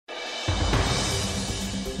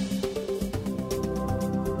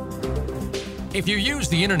If you use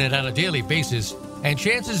the internet on a daily basis, and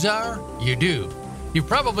chances are you do, you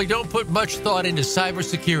probably don't put much thought into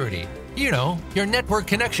cybersecurity. You know, your network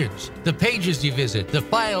connections, the pages you visit, the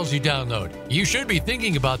files you download. You should be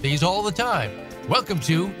thinking about these all the time. Welcome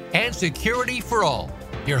to And Security for All.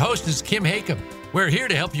 Your host is Kim Hakem. We're here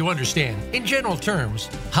to help you understand, in general terms,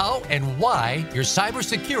 how and why your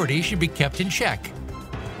cybersecurity should be kept in check.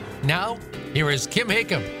 Now, here is Kim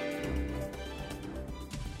Hakem.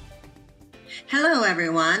 Hello,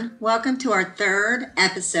 everyone. Welcome to our third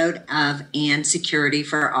episode of And Security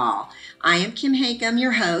for All. I am Kim Hakem,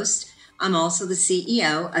 your host. I'm also the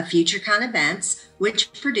CEO of FutureCon Events,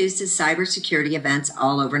 which produces cybersecurity events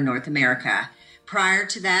all over North America. Prior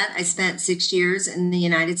to that, I spent 6 years in the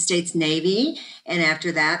United States Navy, and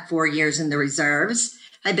after that, 4 years in the reserves.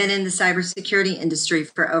 I've been in the cybersecurity industry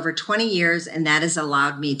for over 20 years, and that has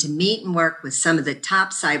allowed me to meet and work with some of the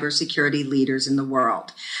top cybersecurity leaders in the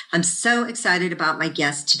world. I'm so excited about my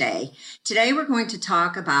guest today. Today, we're going to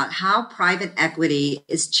talk about how private equity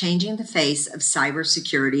is changing the face of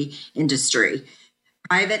cybersecurity industry.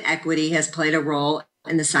 Private equity has played a role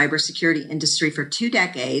in the cybersecurity industry for 2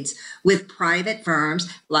 decades, with private firms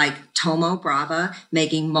like Thoma Bravo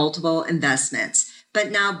making multiple investments. But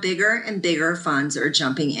now bigger and bigger funds are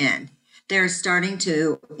jumping in. They're starting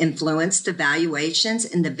to influence the valuations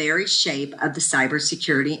and the very shape of the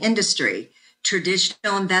cybersecurity industry.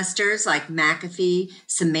 Traditional investors like McAfee,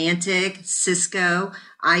 Symantec, Cisco,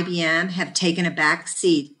 IBM have taken a back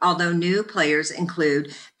seat, although new players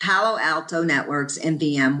include Palo Alto Networks and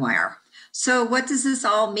VMware. So what does this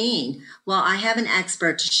all mean? Well, I have an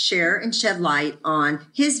expert to share and shed light on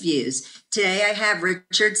his views. Today, I have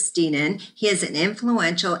Richard Stiennon. He is an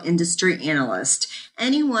influential industry analyst.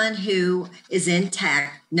 Anyone who is in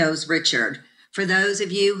tech knows Richard. For those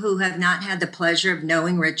of you who have not had the pleasure of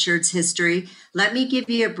knowing Richard's history, let me give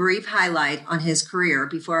you a brief highlight on his career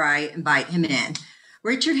before I invite him in.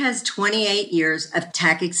 Richard has 28 years of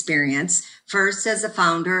tech experience, first as a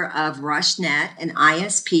founder of RushNet, an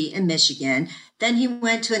ISP in Michigan. Then he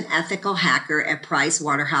went to an ethical hacker at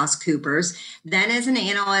PricewaterhouseCoopers, then as an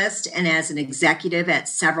analyst and as an executive at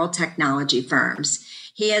several technology firms.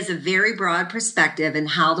 He has a very broad perspective in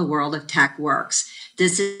how the world of tech works.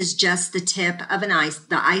 This is just the tip of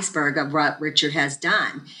the iceberg of what Richard has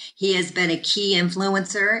done. He has been a key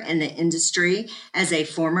influencer in the industry as a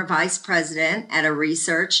former vice president at a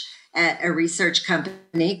research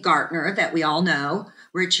company, Gartner, that we all know.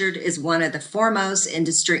 Richard is one of the foremost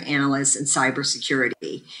industry analysts in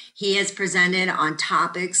cybersecurity. He has presented on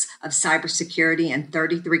topics of cybersecurity in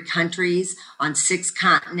 33 countries on 6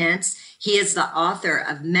 continents. He is the author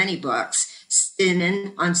of many books: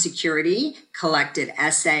 Stiennon on Security, collected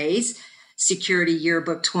essays, Security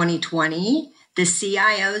Yearbook 2020, The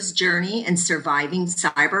CIO's Journey in Surviving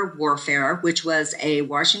Cyber Warfare, which was a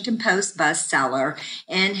Washington Post bestseller,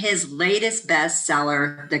 and his latest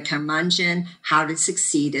bestseller, The Curmudgeon, How to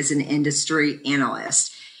Succeed as an Industry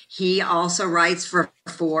Analyst. He also writes for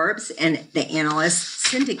Forbes and the Analyst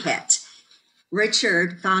Syndicate.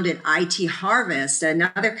 Richard founded IT Harvest,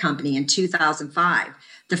 another company, in 2005,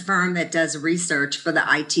 the firm that does research for the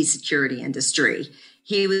IT security industry.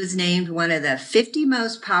 He was named one of the 50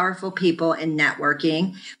 most powerful people in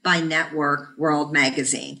networking by Network World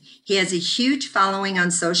magazine. He has a huge following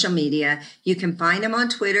on social media. You can find him on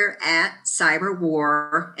Twitter at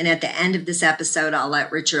Cyberwar. And at the end of this episode, I'll let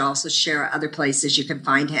Richard also share other places you can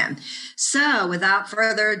find him. So without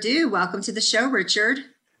further ado, welcome to the show, Richard.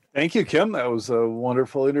 Thank you, Kim. That was a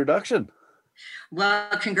wonderful introduction. Well,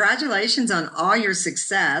 congratulations on all your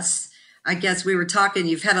success. I guess we were talking,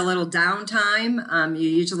 you've had a little downtime. You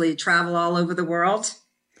usually travel all over the world.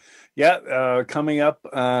 Yeah, coming up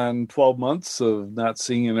on 12 months of not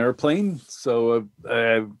seeing an airplane. So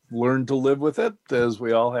I've learned to live with it, as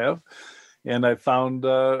we all have. And I found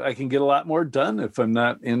I can get a lot more done if I'm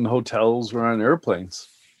not in hotels or on airplanes.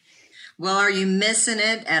 Well, are you missing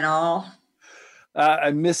it at all?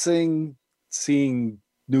 I'm missing seeing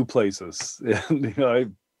new places. And,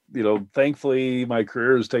 thankfully my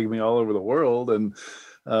career has taken me all over the world, and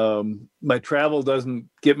my travel doesn't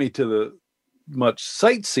get me to the much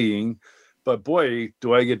sightseeing, but boy,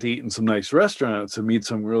 do I get to eat in some nice restaurants and meet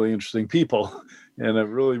some really interesting people. And I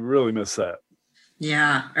really, really miss that.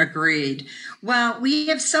 Yeah, agreed. Well, we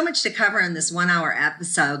have so much to cover in this 1-hour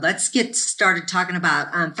episode. Let's get started talking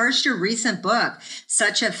about first your recent book.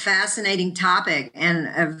 Such a fascinating topic and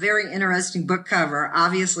a very interesting book cover.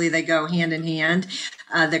 Obviously, they go hand in hand.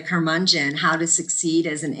 The Curmudgeon, How to Succeed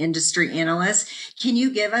as an Industry Analyst. Can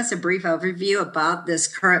you give us a brief overview about this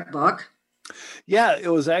current book? Yeah, it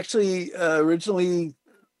was actually originally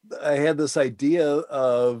I had this idea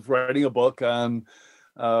of writing a book on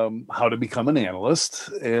how to become an analyst.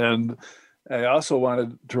 And I also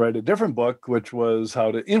wanted to write a different book, which was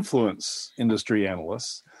how to influence industry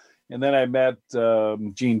analysts. And then I met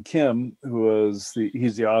Gene Kim, he's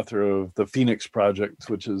the author of the Phoenix Project,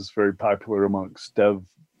 which is very popular amongst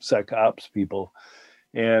DevSecOps people.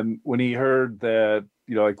 And when he heard that,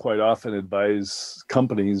 I quite often advise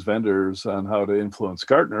companies, vendors on how to influence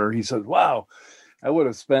Gartner, he said, wow, I would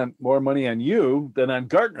have spent more money on you than on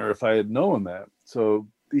Gartner if I had known that. So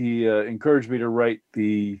he encouraged me to write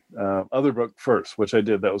the other book first, which I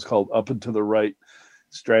did. That was called Up and to the Right,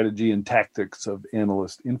 Strategy and Tactics of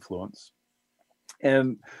Analyst Influence.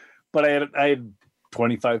 But I had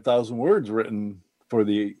 25,000 words written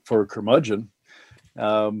for Curmudgeon.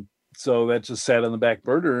 So that just sat on the back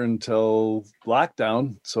burner until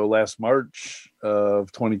lockdown. So last March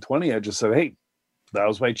of 2020, I just said, hey, that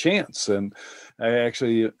was my chance. And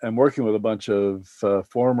I'm working with a bunch of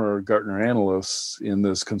former Gartner analysts in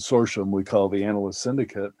this consortium we call the Analyst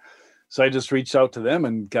Syndicate. So I just reached out to them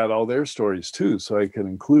and got all their stories too, so I could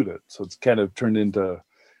include it. So it's kind of turned into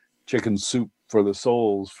chicken soup for the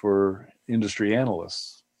souls for industry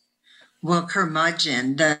analysts. Well,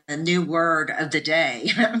 curmudgeon, the new word of the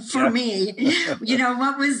day for me.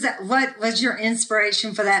 What was your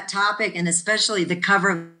inspiration for that topic, and especially the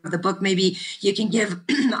cover of the book? Maybe you can give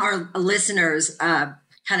our listeners kind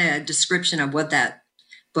of a description of what that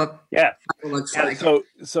book looks like.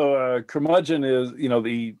 So curmudgeon is,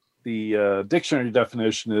 the dictionary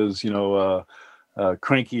definition is, a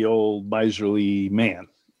cranky old miserly man.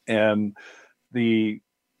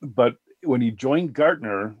 But when he joined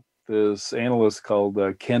Gartner, this analyst called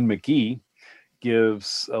Ken McGee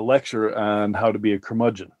gives a lecture on how to be a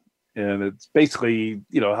curmudgeon. And it's basically,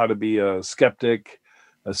 how to be a skeptic,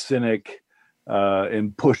 a cynic,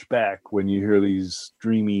 and push back when you hear these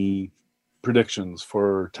dreamy predictions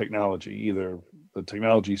for technology, either the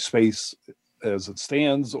technology space as it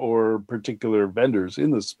stands or particular vendors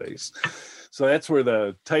in the space. So that's where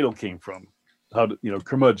the title came from.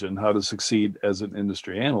 Curmudgeon, how to succeed as an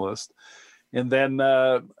industry analyst. And then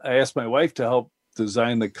I asked my wife to help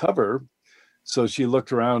design the cover. So she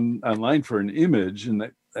looked around online for an image.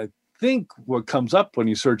 And I think what comes up when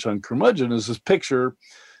you search on Curmudgeon is this picture.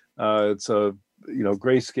 It's a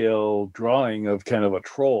grayscale drawing of kind of a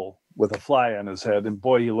troll with a fly on his head. And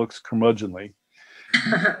boy, he looks curmudgeonly.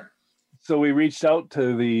 So we reached out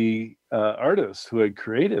to the artist who had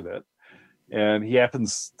created it. And he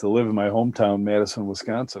happens to live in my hometown, Madison,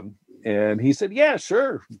 Wisconsin. And he said, yeah,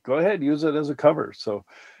 sure, go ahead, use it as a cover. So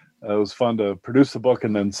it was fun to produce the book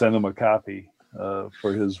and then send him a copy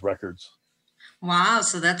for his records. Wow,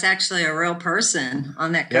 so that's actually a real person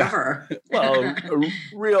on that cover. Well, a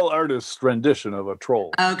real artist's rendition of a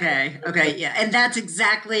troll. Okay, yeah. And that's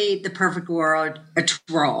exactly the perfect word, a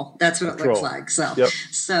troll. That's what it looks like.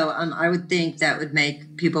 So, I would think that would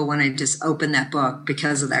make people want to just open that book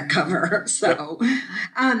because of that cover. So,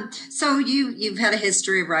 so you've had a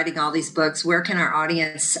history of writing all these books. Where can our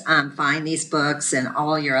audience find these books and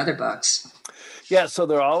all your other books? Yeah, so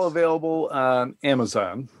they're all available on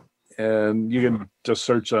Amazon. And you can just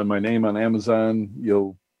search on my name on Amazon.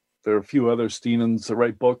 There are a few other Stiennons that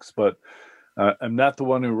write books, but I'm not the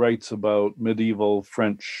one who writes about medieval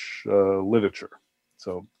French literature.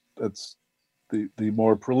 So that's the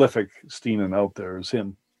more prolific Stiennon out there is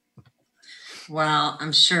him. Well,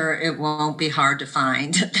 I'm sure it won't be hard to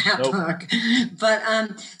find that book.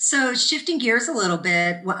 But so shifting gears a little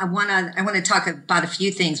bit, I want to talk about a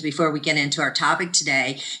few things before we get into our topic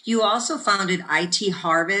today. You also founded IT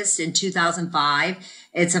Harvest in 2005.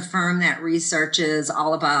 It's a firm that researches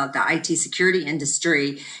all about the IT security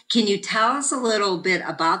industry. Can you tell us a little bit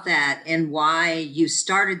about that and why you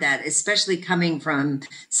started that, especially coming from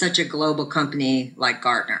such a global company like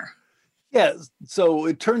Gartner? Yeah, so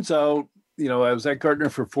it turns out, I was at Gartner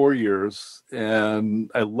for 4 years, and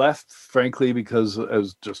I left, frankly, because I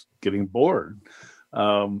was just getting bored.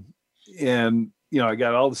 I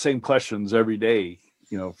got all the same questions every day,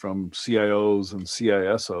 from CIOs and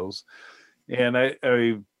CISOs. And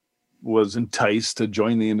I was enticed to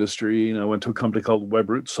join the industry. I went to a company called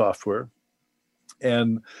WebRoot Software.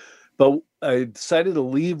 But I decided to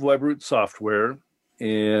leave WebRoot Software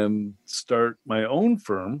and start my own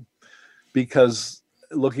firm because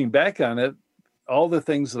looking back on it, all the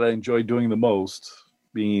things that I enjoy doing the most,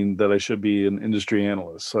 being that I should be an industry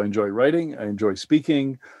analyst. So I enjoy writing, I enjoy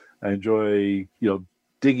speaking, I enjoy,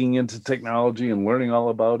 digging into technology and learning all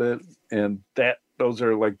about it. And those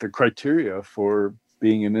are like the criteria for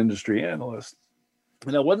being an industry analyst.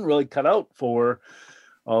 And I wasn't really cut out for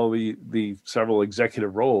all the several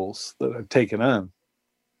executive roles that I've taken on.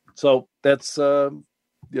 So that's, I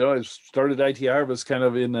started IT Harvest kind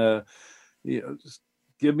of in just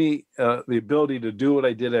give me the ability to do what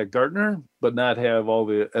I did at Gartner, but not have all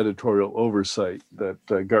the editorial oversight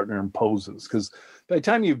that Gartner imposes. Because by the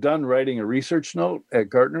time you've done writing a research note at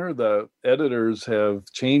Gartner, the editors have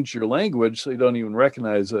changed your language so you don't even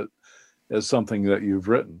recognize it as something that you've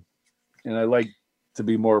written. And I like to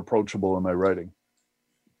be more approachable in my writing.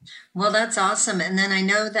 Well, that's awesome. And then I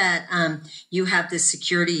know that you have this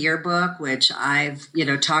security yearbook, which I've,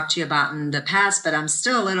 talked to you about in the past, but I'm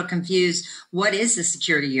still a little confused. What is the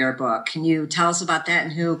security yearbook? Can you tell us about that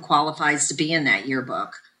and who qualifies to be in that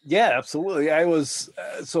yearbook? Yeah, absolutely. I was,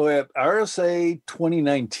 so at RSA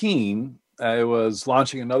 2019, I was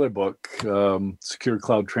launching another book, Secure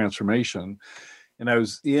Cloud Transformation. And I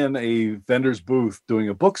was in a vendor's booth doing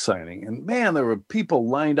a book signing. And man, there were people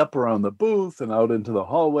lined up around the booth and out into the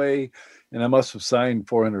hallway. And I must have signed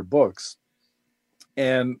 400 books.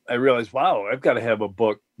 And I realized, wow, I've got to have a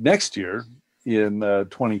book next year in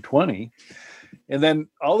 2020. And then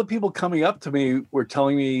all the people coming up to me were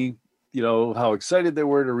telling me, how excited they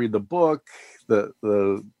were to read the book,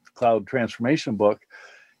 the cloud transformation book.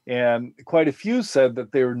 And quite a few said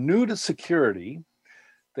that they were new to security.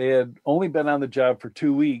 They had only been on the job for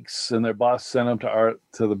 2 weeks, and their boss sent them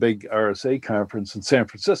to the big RSA conference in San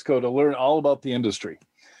Francisco to learn all about the industry.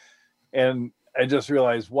 And I just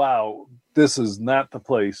realized, wow, this is not the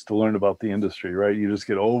place to learn about the industry, right? You just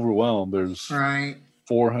get overwhelmed. There's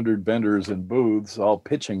 400 vendors in booths all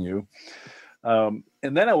pitching you. And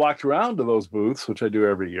then I walked around to those booths, which I do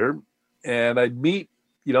every year, and I'd meet,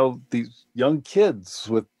 these young kids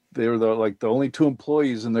they were the only two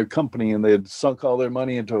employees in their company, and they had sunk all their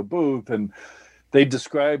money into a booth, and they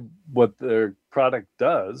describe what their product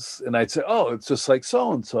does. And I'd say, oh, it's just like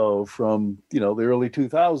so-and-so from, the early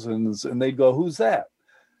 2000s. And they'd go, who's that?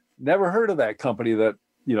 Never heard of that company that,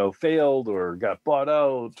 failed or got bought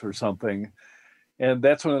out or something. And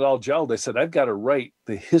that's when it all gelled. I said, I've got to write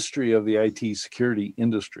the history of the IT security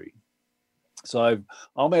industry. So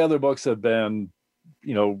all my other books have been,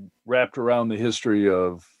 wrapped around the history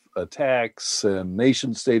of attacks and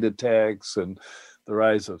nation state attacks and the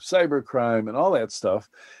rise of cybercrime and all that stuff.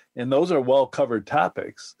 And those are well covered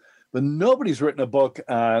topics, but nobody's written a book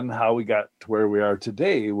on how we got to where we are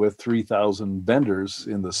today with 3,000 vendors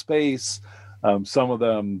in the space. Some of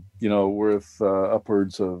them, worth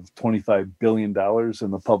upwards of $25 billion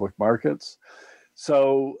in the public markets.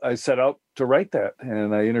 So I set out to write that,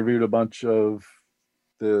 and I interviewed a bunch of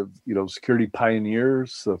the security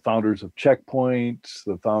pioneers, the founders of Checkpoint,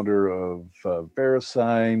 the founder of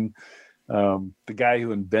VeriSign, the guy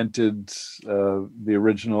who invented the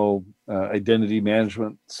original identity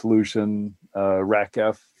management solution,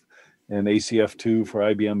 RACF and ACF2 for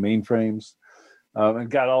IBM mainframes,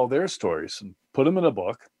 and got all their stories and put them in a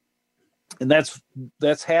book. And that's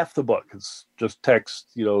half the book. It's just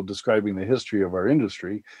text, describing the history of our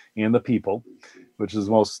industry and the people, which is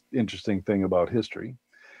the most interesting thing about history.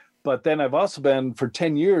 But then I've also for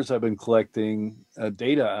 10 years, I've been collecting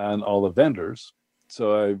data on all the vendors.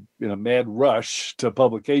 So in a mad rush to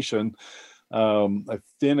publication, I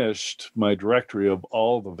finished my directory of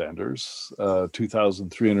all the vendors,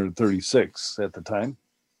 2,336 at the time,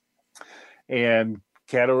 and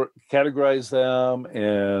categorized them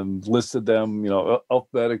and listed them,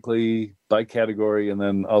 alphabetically by category, and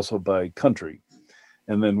then also by country,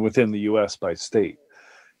 and then within the U.S. by state.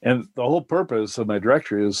 And the whole purpose of my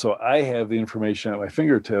directory is so I have the information at my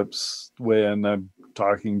fingertips when I'm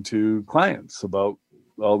talking to clients about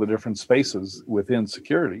all the different spaces within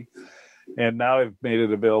security. And now I've made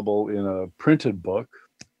it available in a printed book.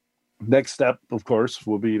 Next step, of course,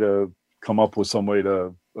 will be to come up with some way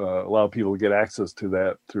to allow people to get access to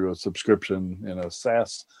that through a subscription in a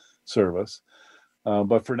SaaS service.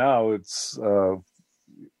 But for now, it's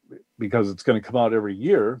because it's going to come out every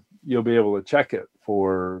year, you'll be able to check it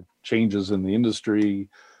for changes in the industry.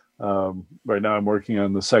 Right now I'm working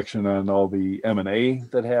on the section on all the M&A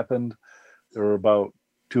that happened. There were about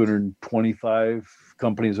 225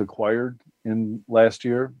 companies acquired in last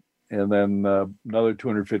year, and then another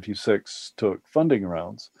 256 took funding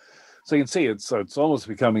rounds. So you can see it's almost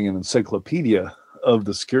becoming an encyclopedia of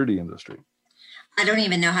the security industry. I don't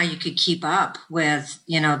even know how you could keep up with,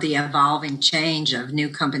 the evolving change of new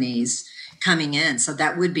companies coming in. So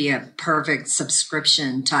that would be a perfect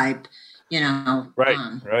subscription type,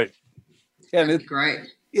 Right. Yeah, and great.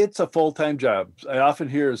 It's a full-time job. I often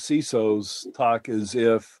hear CISOs talk as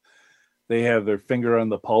if they have their finger on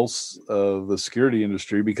the pulse of the security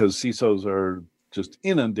industry, because CISOs are just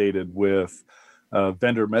inundated with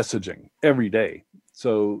vendor messaging every day.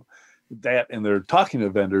 So, that, and they're talking to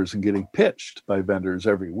vendors and getting pitched by vendors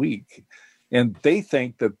every week. And they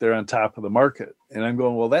think that they're on top of the market. And I'm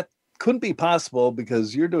going, well, that couldn't be possible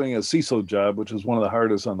because you're doing a CISO job, which is one of the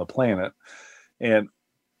hardest on the planet. And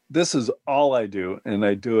this is all I do. And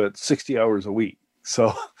I do it 60 hours a week.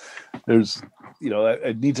 So there's,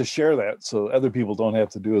 I need to share that so other people don't have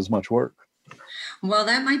to do as much work. Well,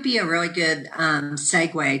 that might be a really good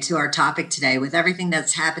segue to our topic today. With everything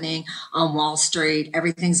that's happening on Wall Street,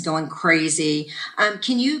 everything's going crazy.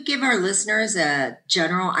 Can you give our listeners a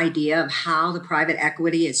general idea of how the private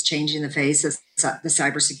equity is changing the face of the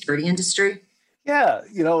cybersecurity industry? Yeah,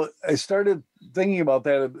 I started thinking about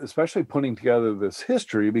that, especially putting together this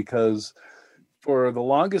history, because for the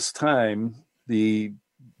longest time,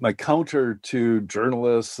 my counter to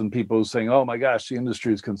journalists and people saying, oh my gosh, the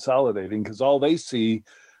industry is consolidating, because all they see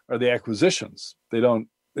are the acquisitions. They don't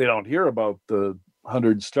hear about the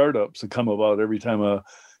 100 startups that come about every time a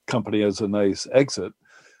company has a nice exit.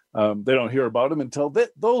 They don't hear about them until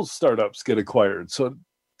those startups get acquired. So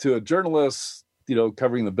to a journalist,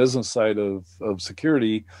 covering the business side of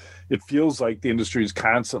security, it feels like the industry is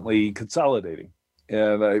constantly consolidating.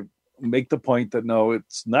 And I make the point that no,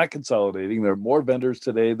 it's not consolidating. There are more vendors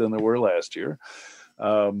today than there were last year.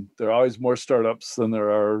 There are always more startups than there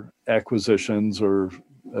are acquisitions, or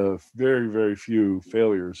very, very few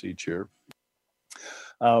failures each year.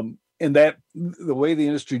 And that the way the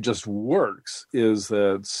industry just works is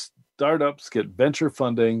that startups get venture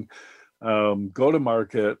funding, go to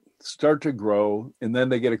market, start to grow, and then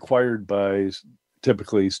they get acquired by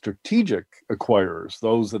typically strategic acquirers,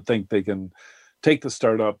 those that think they can take the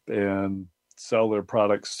startup and sell their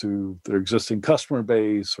products to their existing customer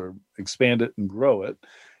base or expand it and grow it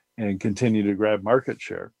and continue to grab market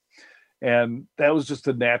share. And that was just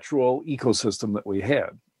a natural ecosystem that we had.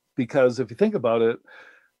 Because if you think about it,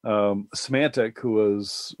 Symantec, who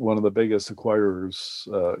was one of the biggest acquirers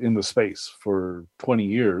in the space for 20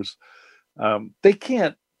 years, they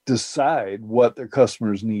can't decide what their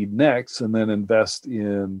customers need next and then invest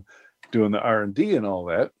in doing the R&D and all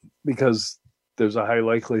that, because there's a high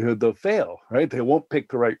likelihood they'll fail, right? They won't pick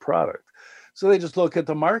the right product. So they just look at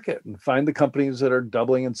the market and find the companies that are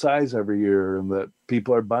doubling in size every year and that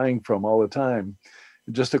people are buying from all the time,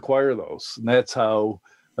 and just acquire those. And that's how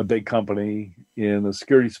a big company in the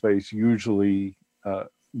security space usually,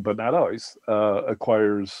 but not always,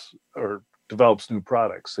 acquires or develops new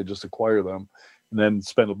products. They just acquire them and then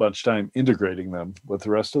spend a bunch of time integrating them with the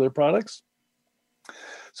rest of their products.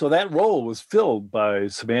 So that role was filled by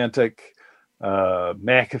Symantec,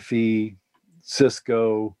 McAfee,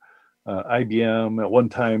 Cisco, IBM. At one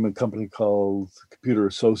time, a company called Computer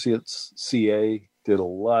Associates, CA, did a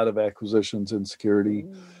lot of acquisitions in security.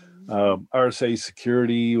 Essays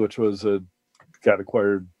Security, which got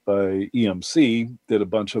acquired by EMC, did a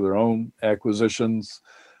bunch of their own acquisitions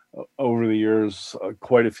over the years,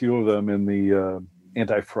 quite a few of them in the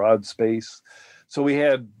anti-fraud space. So we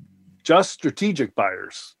had just strategic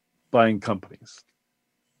buyers buying companies.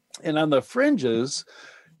 And on the fringes,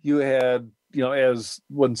 you had, as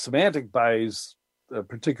when Symantec buys a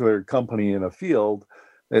particular company in a field,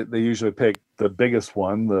 they usually pick the biggest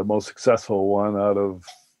one, the most successful one out of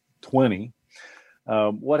 20.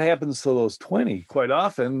 What happens to those 20? Quite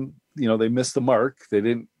often, they miss the mark. They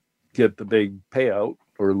didn't get the big payout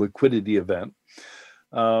or liquidity event.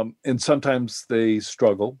 And sometimes they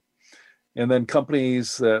struggle. And then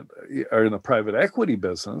companies that are in the private equity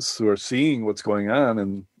business who are seeing what's going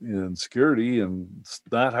on in security, and it's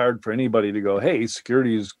not hard for anybody to go, hey,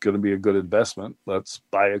 security is going to be a good investment. Let's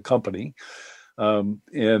buy a company.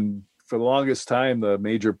 And for the longest time, the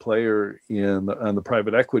major player on the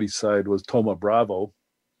private equity side was Thoma Bravo,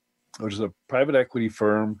 which is a private equity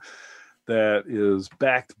firm that is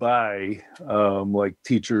backed by like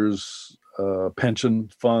teachers, pension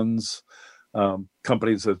funds,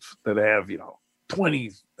 companies that have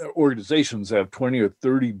 20 organizations that have 20 or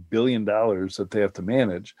 $30 billion that they have to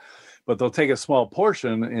manage, but they'll take a small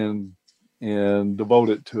portion and devote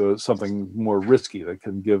it to something more risky that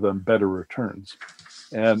can give them better returns.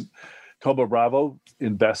 And Thoma Bravo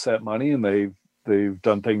invests that money, and they've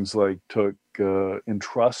done things like took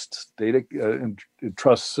Entrust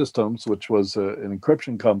Systems, which was an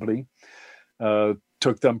encryption company,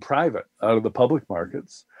 took them private out of the public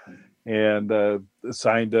markets, and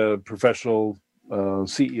assigned a professional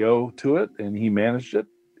CEO to it, and he managed it.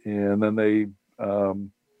 And then they,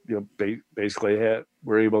 basically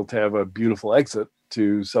were able to have a beautiful exit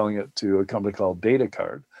to selling it to a company called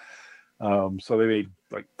DataCard. So they made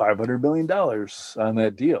like $500 million on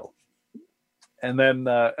that deal. And then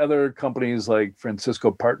other companies like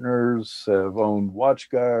Francisco Partners have owned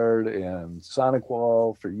WatchGuard and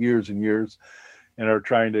SonicWall for years and years, and are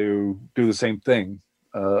trying to do the same thing.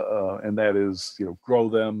 And that is, grow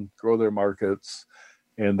their markets,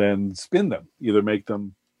 and then spin them, either make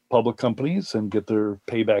them public companies and get their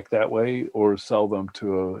payback that way, or sell them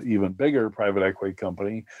to an even bigger private equity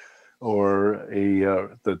company, or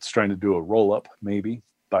that's trying to do a roll-up, maybe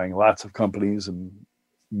buying lots of companies and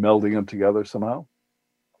melding them together somehow.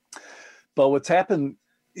 But what's happened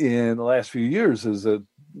in the last few years is that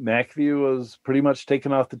McAfee was pretty much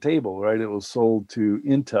taken off the table, right? It was sold to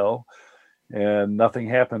Intel, and nothing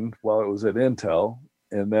happened while it was at Intel.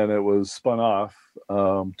 And then it was spun off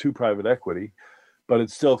to private equity, but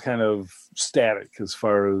it's still kind of static as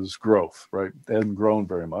far as growth, right? It hadn't grown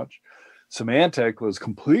very much. Symantec was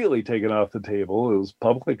completely taken off the table. It was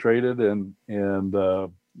publicly traded, and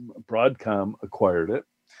Broadcom acquired it.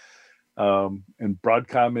 And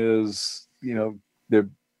Broadcom is, there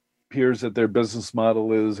appears that their business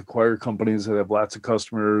model is acquire companies that have lots of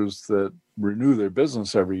customers that renew their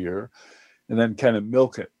business every year, and then kind of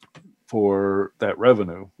milk it for that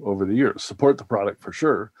revenue over the years. Support the product for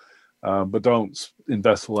sure, but don't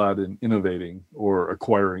invest a lot in innovating or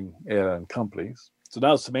acquiring add-on companies. So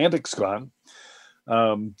now Symantec's gone.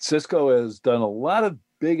 Cisco has done a lot of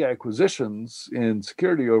big acquisitions in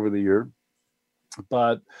security over the year,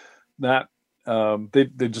 but not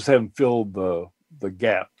they just haven't filled the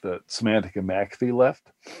gap that Symantec and McAfee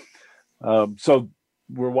left. So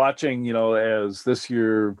we're watching, as this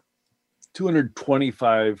year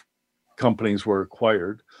 225 companies were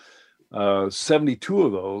acquired. 72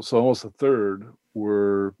 of those, so almost a third,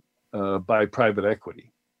 were by private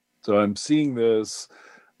equity. So I'm seeing this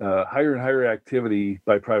higher and higher activity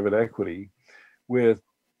by private equity with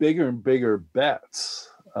bigger and bigger bets.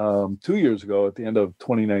 2 years ago, at the end of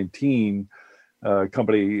 2019, a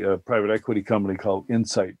private equity company called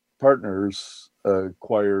Insight Partners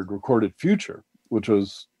acquired Recorded Future, which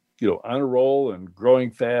was, on a roll and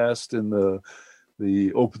growing fast in the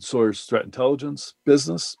open source threat intelligence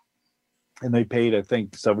business. And they paid, I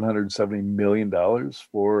think, $770 million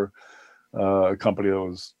for a company that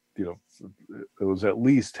was, it was at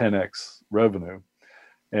least 10x revenue.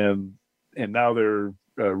 And now they're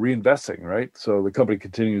reinvesting, right? So the company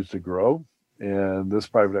continues to grow, and this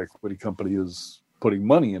private equity company is putting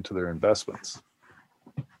money into their investments.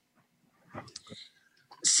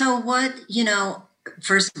 So what,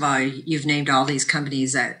 first of all, you've named all these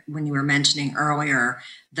companies that when you were mentioning earlier,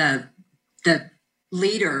 the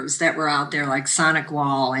leaders that were out there like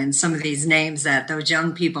SonicWall and some of these names that those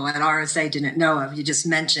young people at RSA didn't know of. You just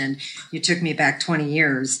mentioned, you took me back 20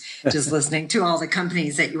 years just listening to all the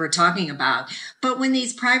companies that you were talking about. But when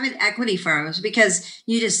these private equity firms, because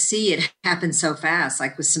you just see it happen so fast,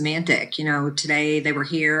 like with Symantec, today they were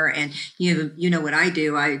here, and you know what I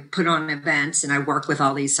do, I put on events and I work with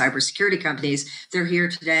all these cybersecurity companies. They're here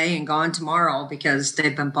today and gone tomorrow because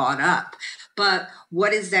they've been bought up. But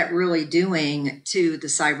what is that really doing to the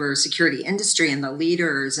cybersecurity industry and the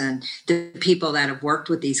leaders and the people that have worked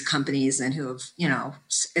with these companies and who have,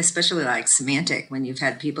 especially like Symantec, when you've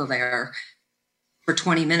had people there for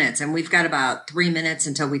 20 minutes, and we've got about 3 minutes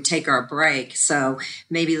until we take our break. So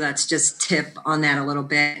maybe let's just tip on that a little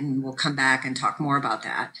bit, and we'll come back and talk more about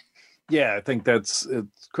that. Yeah, I think it's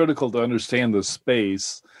critical to understand the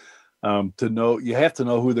space, to know, you have to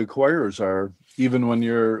know who the acquirers are, even when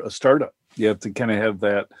you're a startup. You have to kind of have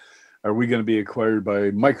that, are we going to be acquired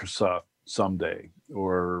by Microsoft someday?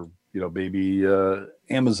 Or, maybe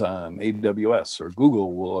Amazon, AWS, or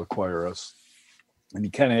Google will acquire us. And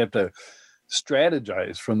you kind of have to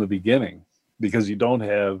strategize from the beginning, because you don't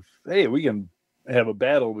have, hey, we can have a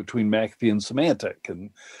battle between McAfee and Symantec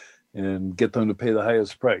and get them to pay the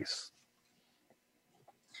highest price.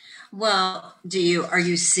 Well, are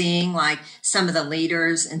you seeing like some of the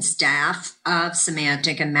leaders and staff of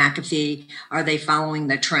Symantec and McAfee, are they following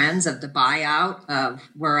the trends of the buyout of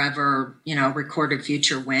wherever, Recorded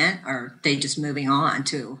Future went, or are they just moving on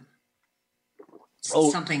to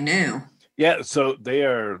something new? Yeah, so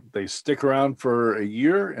they stick around for a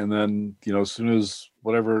year, and then, as soon as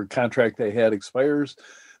whatever contract they had expires,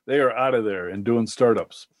 they are out of there and doing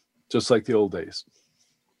startups, just like the old days.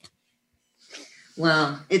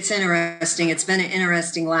 Well, it's interesting. It's been an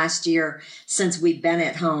interesting last year since we've been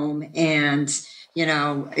at home, and,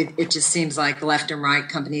 it just seems like left and right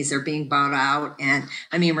companies are being bought out. And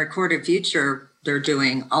I mean, Recorded Future, they're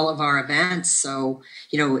doing all of our events. So,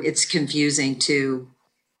 it's confusing to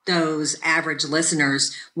those average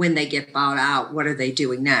listeners when they get bought out. What are they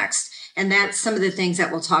doing next? And that's some of the things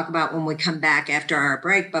that we'll talk about when we come back after our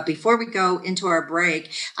break. But before we go into our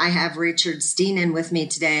break, I have Richard Stiennon with me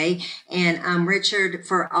today. And Richard,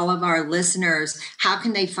 for all of our listeners, how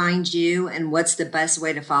can they find you and what's the best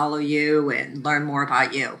way to follow you and learn more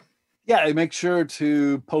about you? Yeah, I make sure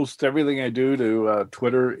to post everything I do to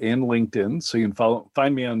Twitter and LinkedIn. So you can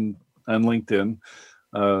find me on LinkedIn.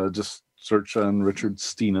 Just search on Richard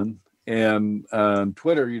Stiennon. And on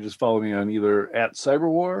Twitter, you just follow me on either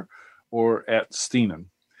 @Cyberwar or @Stiennon.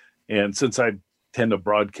 And since I tend to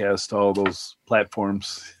broadcast all those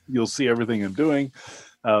platforms, you'll see everything I'm doing.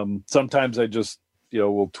 Sometimes I just,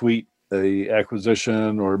 will tweet a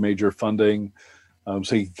acquisition or major funding.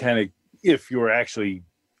 So you kind of, if you're actually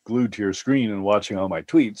glued to your screen and watching all my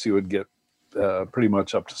tweets, you would get pretty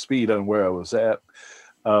much up to speed on where I was at.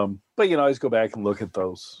 But, always go back and look at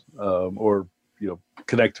those or,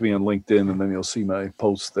 connect to me on LinkedIn, and then you'll see my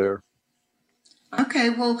posts there. Okay,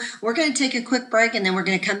 well, we're going to take a quick break, and then we're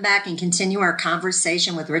going to come back and continue our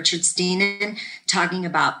conversation with Richard Stiennon, talking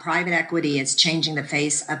about private equity as changing the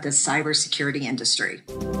face of the cybersecurity industry.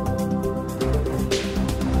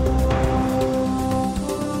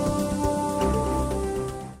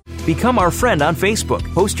 Become our friend on Facebook.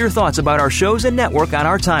 Post your thoughts about our shows and network on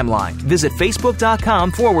our timeline. Visit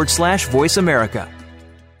facebook.com/Voice America.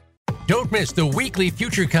 Don't miss the weekly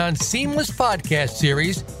FutureCon Seamless podcast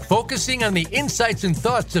series focusing on the insights and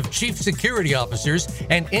thoughts of chief security officers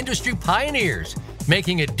and industry pioneers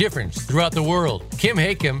making a difference throughout the world. Kim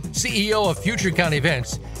Hakem, CEO of FutureCon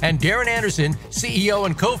Events, and Darren Anderson, CEO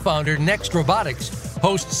and co-founder Next Robotics,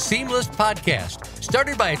 hosts Seamless Podcast,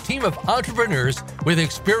 started by a team of entrepreneurs with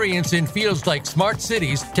experience in fields like smart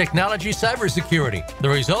cities, technology, cybersecurity. The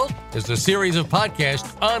result is a series of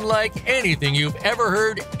podcasts unlike anything you've ever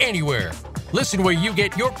heard anywhere. Listen where you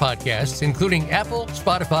get your podcasts, including Apple,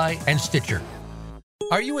 Spotify, and Stitcher.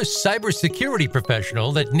 Are you a cybersecurity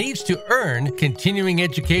professional that needs to earn continuing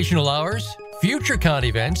educational hours? FutureCon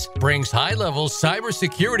Events brings high-level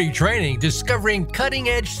cybersecurity training discovering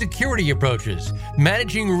cutting-edge security approaches,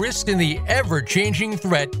 managing risk in the ever-changing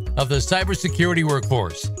threat of the cybersecurity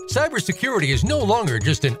workforce. Cybersecurity is no longer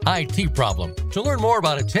just an IT problem. To learn more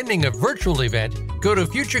about attending a virtual event, go to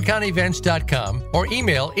futureconevents.com or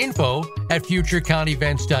email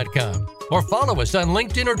info@futureconevents.com or follow us on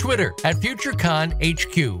LinkedIn or Twitter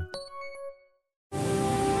 @FutureConHQ.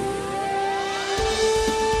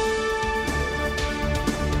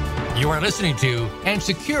 You are listening to And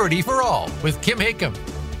Security for All with Kim Hakem.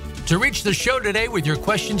 To reach the show today with your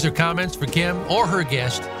questions or comments for Kim or her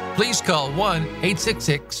guest, please call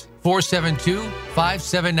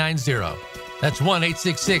 1-866-472-5790. That's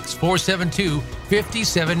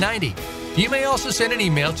 1-866-472-5790. You may also send an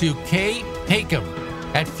email to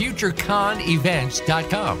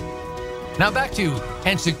khakem@futureconevents.com. Now back to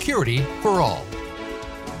And Security for All.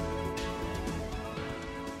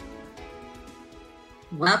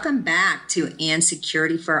 Welcome back to And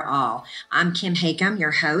Security for All. I'm Kim Hakem,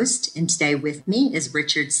 your host, and today with me is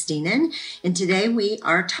Richard Stiennon. And today we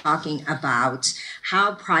are talking about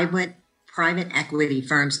how private equity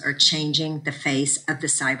firms are changing the face of the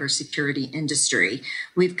cybersecurity industry.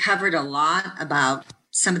 We've covered a lot about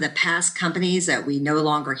some of the past companies that we no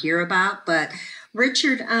longer hear about, but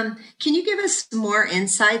Richard, can you give us more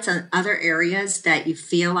insights on other areas that you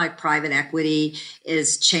feel like private equity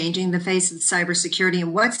is changing the face of cybersecurity,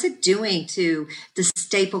 and what's it doing to the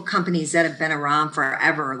staple companies that have been around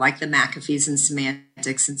forever, like the McAfees and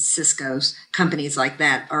Symantec and Cisco's, companies like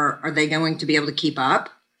that? Are they going to be able to keep up?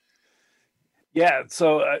 Yeah.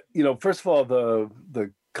 So, first of all,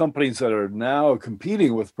 the companies that are now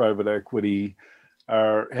competing with private equity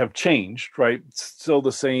have changed, right? It's still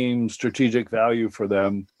the same strategic value for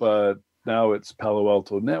them, but now it's Palo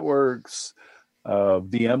Alto Networks.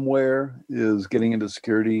 VMware is getting into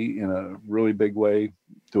security in a really big way,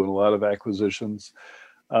 doing a lot of acquisitions.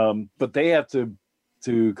 But they have to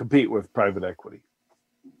compete with private equity.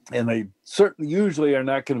 And they certainly usually are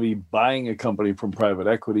not going to be buying a company from private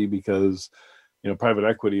equity because, private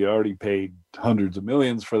equity already paid hundreds of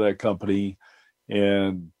millions for that company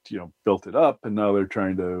and built it up, and now they're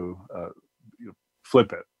trying to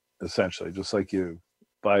flip it, essentially, just like you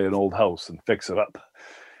buy an old house and fix it up.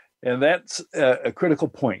 And that's a critical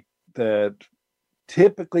point, that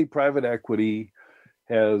typically private equity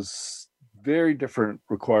has very different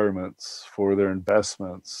requirements for their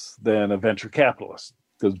investments than a venture capitalist,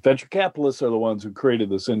 because venture capitalists are the ones who created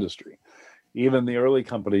this industry. Even the early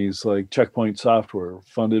companies like Checkpoint Software,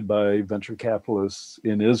 funded by venture capitalists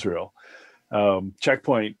in Israel.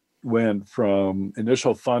 Checkpoint went from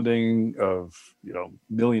initial funding of $1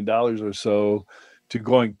 million or so to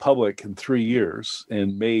going public in 3 years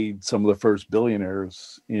and made some of the first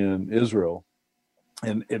billionaires in Israel.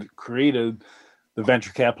 And it created the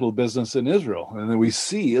venture capital business in Israel. And then we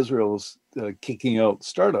see Israel's kicking out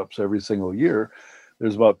startups every single year.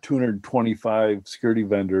 There's about 225 security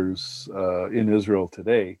vendors in Israel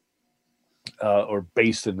today, or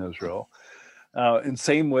based in Israel. And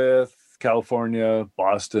same with California,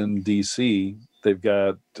 Boston, DC. They've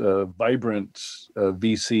got vibrant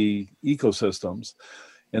VC ecosystems.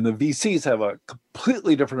 And the VCs have a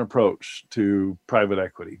completely different approach to private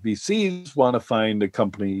equity. VCs want to find a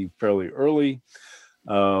company fairly early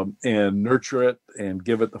and nurture it and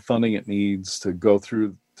give it the funding it needs to go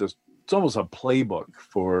through this. It's almost a playbook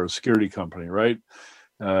for a security company, right?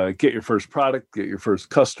 Get your first product, get your first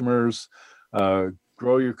customers,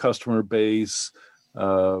 grow your customer base,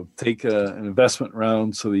 take an investment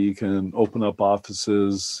round so that you can open up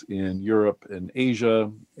offices in Europe and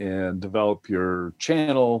Asia and develop your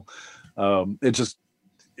channel. It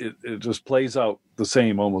just plays out the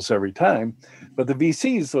same almost every time. But the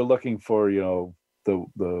VCs are looking for, the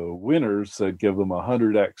winners that give them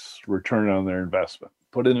 100x return on their investment.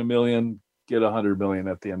 Put in $1 million, get $100 million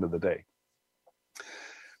at the end of the day.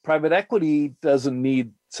 Private equity doesn't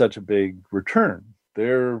need such a big return.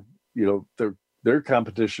 Their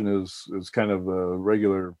competition is kind of a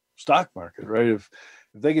regular stock market, right? If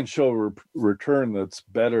they can show a return that's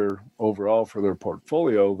better overall for their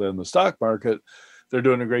portfolio than the stock market, they're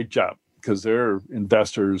doing a great job because their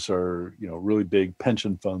investors are, really big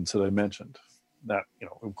pension funds that I mentioned. Not,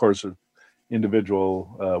 of course,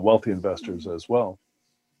 individual wealthy investors as well.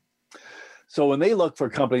 So when they look for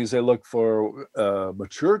companies, they look for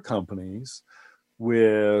mature companies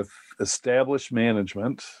with established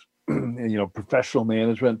management, professional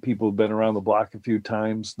management, people who've been around the block a few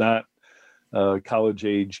times, not college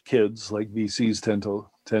age kids like VCs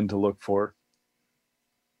tend to look for.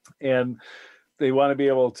 And they want to be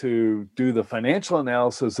able to do the financial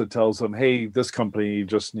analysis that tells them, hey, this company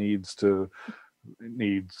just needs to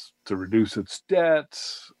reduce its debt,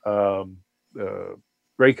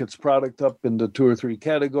 break its product up into 2 or 3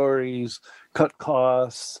 categories, cut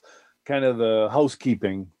costs, kind of the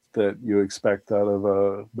housekeeping that you expect out of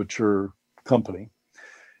a mature company.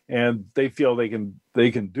 And they feel they can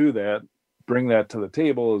do that, bring that to the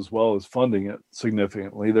table as well as funding it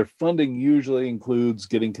significantly. Their funding usually includes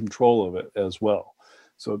getting control of it as well.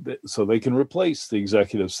 So they can replace the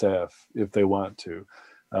executive staff if they want to.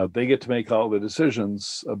 They get to make all the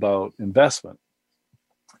decisions about investment.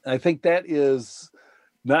 I think that is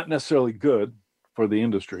not necessarily good for the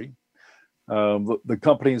industry. The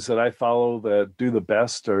companies that I follow that do the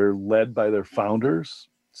best are led by their founders.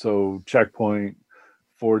 So Checkpoint,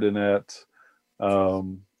 Fortinet,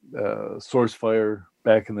 SourceFire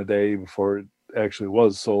back in the day before it actually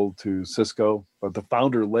was sold to Cisco, but the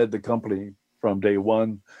founder led the company from day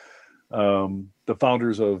one. The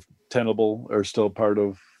founders of Tenable are still part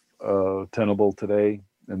of Tenable today,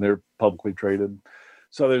 and they're publicly traded.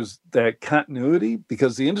 So there's that continuity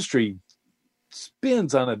because the industry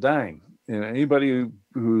spins on a dime. Anybody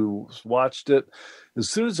who's watched it, as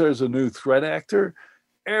soon as there's a new threat actor,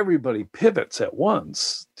 everybody pivots at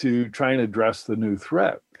once to try and address the new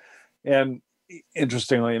threat. And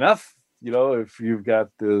interestingly enough, if you've got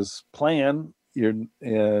this plan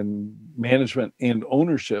and management and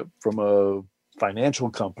ownership from a financial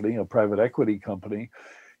company, a private equity company,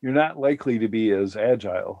 you're not likely to be as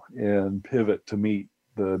agile and pivot to meet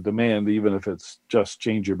the demand, even if it's just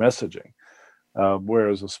change your messaging.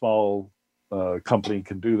 Whereas a small company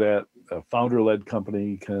can do that. A founder-led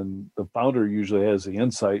company the founder usually has the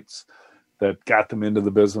insights that got them into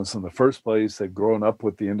the business in the first place. They've grown up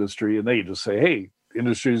with the industry, and they just say, hey, the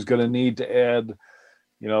industry is going to need to add,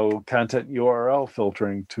 content URL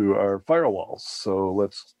filtering to our firewalls. So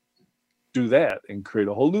let's do that and create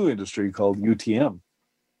a whole new industry called UTM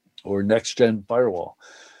or next-gen firewall.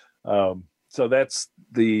 So that's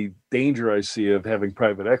the danger I see of having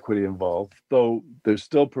private equity involved, though they're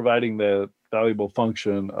still providing the valuable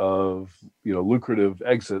function of, lucrative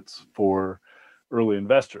exits for early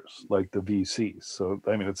investors like the VCs. So,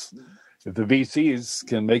 if the VCs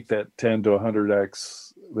can make that 10 to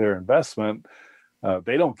 100x their investment,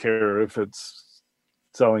 they don't care if it's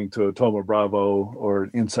selling to a Thoma Bravo or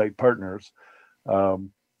an Insight Partners.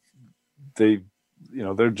 They're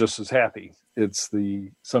just as happy.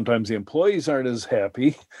 Sometimes the employees aren't as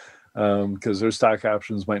happy because their stock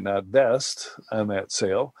options might not vest on that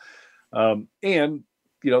sale. And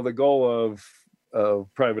the goal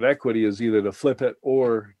of private equity is either to flip it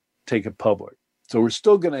or take it public. So we're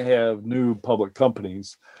still going to have new public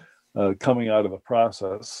companies coming out of the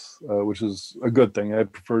process, which is a good thing. I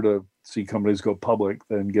prefer to see companies go public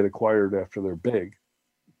than get acquired after they're big.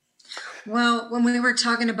 Well, when we were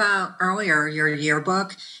talking about earlier your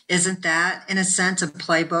yearbook, isn't that in a sense a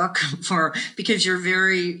playbook because you're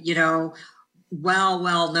very,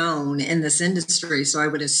 well known in this industry. So I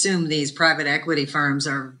would assume these private equity firms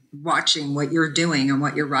are watching what you're doing and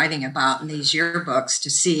what you're writing about in these yearbooks to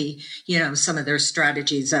see, some of their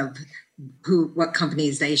strategies of what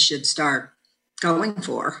companies they should start going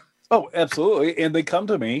for. Oh, absolutely. And they come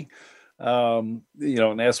to me, and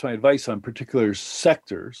ask my advice on particular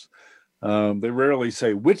sectors. They rarely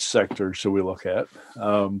say which sector should we look at,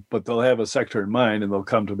 but they'll have a sector in mind and they'll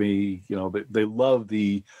come to me. They love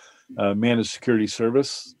the managed security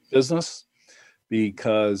service business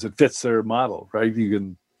because it fits their model, right?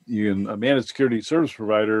 A managed security service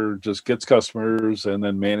provider just gets customers and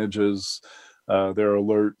then manages their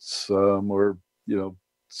alerts, or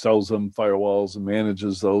sells them firewalls and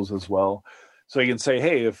manages those as well. So you can say,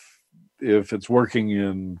 hey, if it's working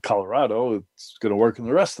in Colorado, it's going to work in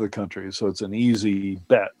the rest of the country. So it's an easy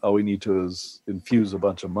bet. All we need to is infuse a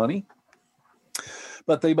bunch of money.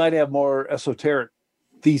 But they might have more esoteric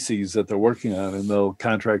theses that they're working on, and they'll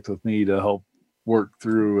contract with me to help work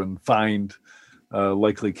through and find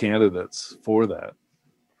likely candidates for that.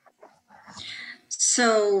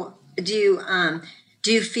 So do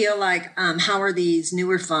you feel like how are these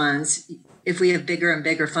newer funds, if we have bigger and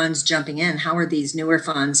bigger funds jumping in, how are these newer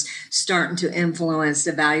funds starting to influence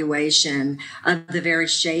the valuation of the very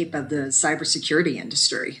shape of the cybersecurity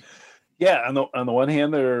industry? Yeah, on the one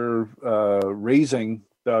hand, they're raising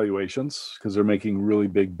valuations because they're making really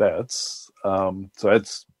big bets. So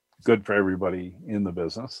that's good for everybody in the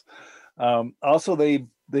business. Also,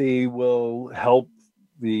 they will help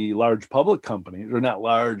the large public companies, or not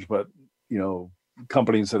large, but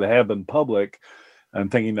companies that have been public. I'm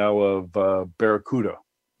thinking now of Barracuda.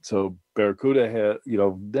 So Barracuda had,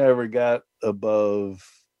 never got above,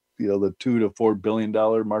 the $2 to $4 billion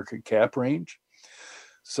market cap range.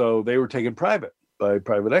 So they were taken private by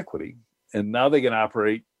private equity, and now they can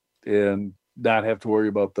operate and not have to worry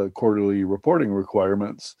about the quarterly reporting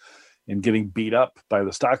requirements and getting beat up by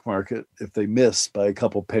the stock market if they miss by a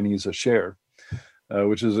couple pennies a share,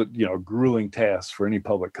 which is a grueling task for any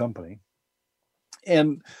public company.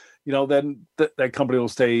 And then that company will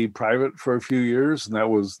stay private for a few years, and that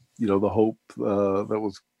was the hope that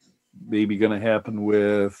was maybe going to happen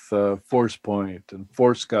with ForcePoint and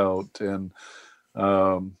ForeScout and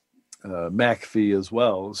McAfee as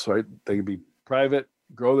well. So they could be private,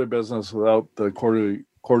 grow their business without the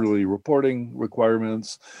quarterly reporting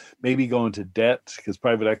requirements, maybe go into debt because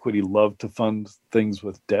private equity love to fund things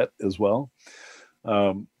with debt as well,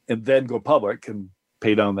 and then go public and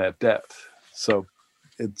pay down that debt. So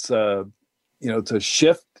it's it's a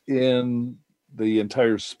shift in the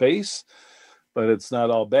entire space, but it's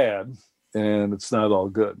not all bad and it's not all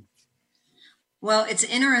good. Well, it's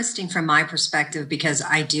interesting from my perspective because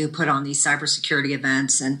I do put on these cybersecurity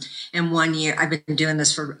events, and in 1 year, I've been doing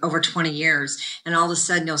this for over 20 years, and all of a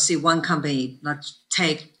sudden you'll see one company, let's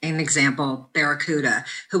take an example, Barracuda,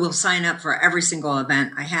 who will sign up for every single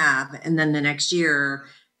event I have, and then the next year,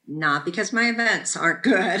 not because my events aren't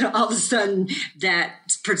good, all of a sudden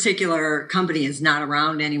that particular company is not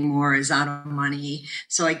around anymore, is out of money.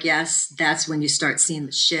 So I guess that's when you start seeing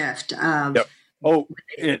the shift of... Yep. Oh,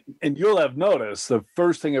 and you'll have noticed the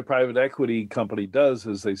first thing a private equity company does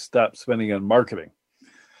is they stop spending on marketing.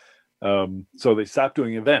 So they stop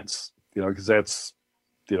doing events, because that's,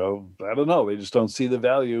 I don't know. They just don't see the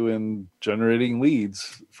value in generating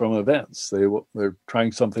leads from events. They're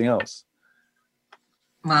trying something else.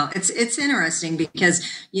 Well, it's interesting because,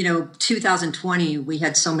 2020, we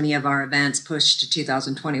had so many of our events pushed to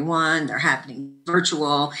 2021. They're happening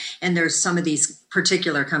virtual. And there's some of these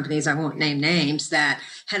particular companies, I won't name names, that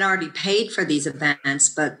had already paid for these events,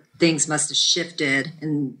 but things must have shifted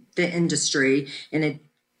in the industry. And it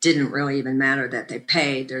didn't really even matter that they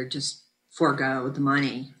paid. They're just forego the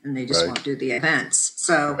money and they just won't do the events.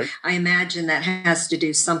 So I imagine that has to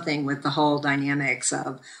do something with the whole dynamics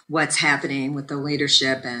of what's happening with the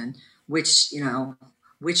leadership and which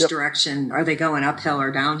direction are they going, uphill or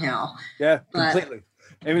downhill? Yeah, completely.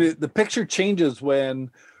 I mean, the picture changes when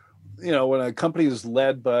a company is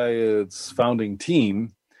led by its founding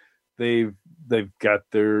team, they've got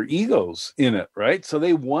their egos in it, right? So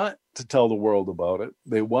they want to tell the world about it.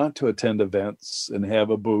 They want to attend events and have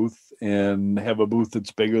a booth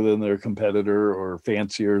that's bigger than their competitor or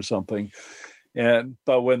fancier or something.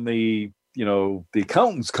 But when the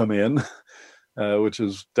accountants come in, which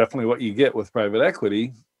is definitely what you get with private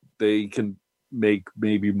equity, they can make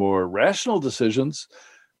maybe more rational decisions,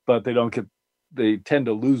 but they tend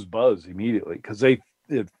to lose buzz immediately because it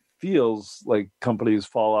feels like companies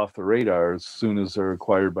fall off the radar as soon as they're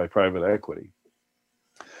acquired by private equity.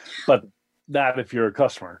 But not if you're a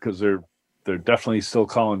customer, because they're definitely still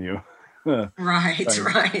calling you. Right.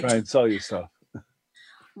 Try and sell you stuff.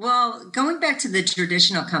 Well, going back to the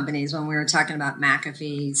traditional companies, when we were talking about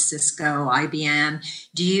McAfee, Cisco, IBM,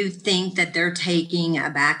 do you think that they're taking a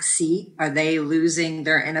back seat? Are they losing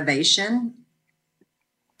their innovation?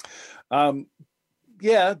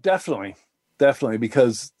 Yeah, definitely,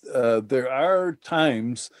 because there are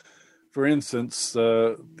times, for instance,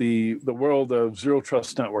 the world of zero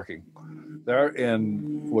trust networking, there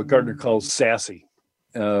in what Gartner calls SASE,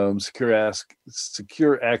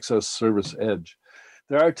 secure access service edge.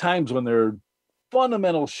 There are times when there are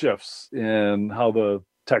fundamental shifts in how the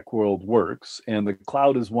tech world works, and the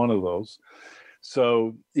cloud is one of those.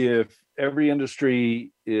 So if every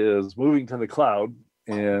industry is moving to the cloud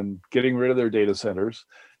and getting rid of their data centers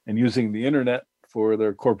and using the internet for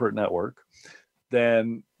their corporate network,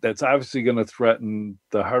 then that's obviously going to threaten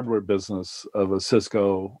the hardware business of a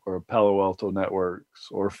Cisco or a Palo Alto Networks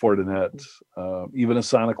or Fortinet, even a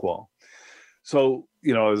SonicWall. So,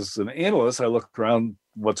 as an analyst, I look around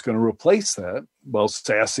what's going to replace that. Well,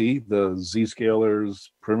 SASE, the Zscalers,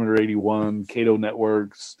 Perimeter 81, Cato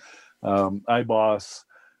Networks, iBoss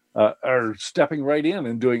are stepping right in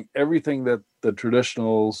and doing everything that the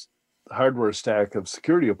traditional hardware stack of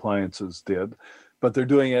security appliances did, but they're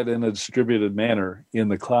doing it in a distributed manner in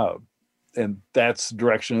the cloud. And that's the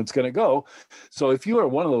direction it's going to go. So if you are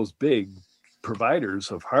one of those big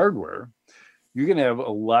providers of hardware, you're going to have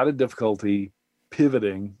a lot of difficulty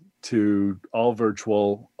pivoting to all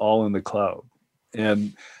virtual, all in the cloud.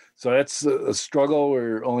 And so that's a struggle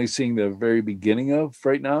we're only seeing the very beginning of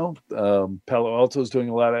right now. Palo Alto is doing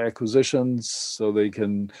a lot of acquisitions so they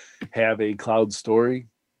can have a cloud story.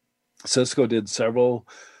 Cisco did several.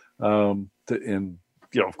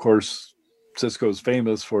 Of course, Cisco is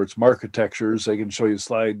famous for its architectures. They can show you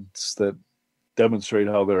slides that demonstrate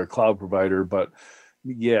how they're a cloud provider, but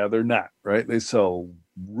yeah, they're not, right? They sell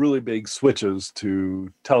really big switches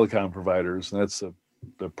to telecom providers, and that's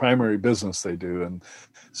the primary business they do, and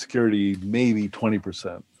security maybe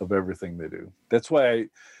 20% of everything they do. That's why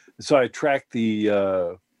I track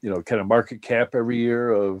the kind of market cap every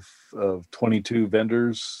year of 22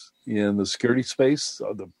 vendors in the security space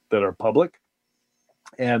that are public.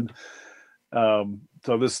 And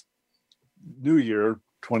so this new year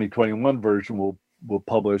 2021 version will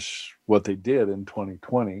publish what they did in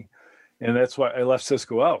 2020. And that's why I left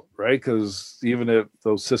Cisco out, right? Because even if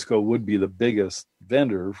though Cisco would be the biggest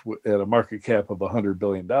vendor at a market cap of $100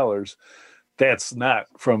 billion, that's not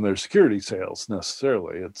from their security sales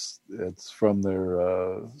necessarily. It's from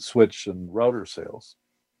their switch and router sales.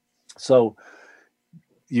 So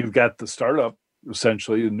you've got the startup,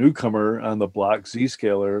 essentially a newcomer on the block,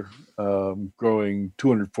 Zscaler, growing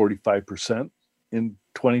 245% in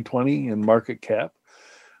 2020 in market cap,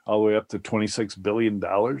 all the way up to $26 billion.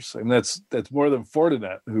 And that's more than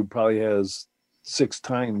Fortinet, who probably has 6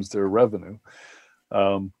 times their revenue.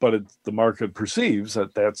 But the market perceives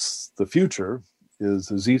that that's the future, is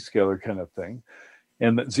a Zscaler kind of thing.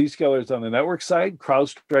 And Zscaler is on the network side.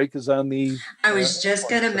 CrowdStrike is on the... I was just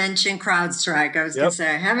going to mention CrowdStrike. I was going to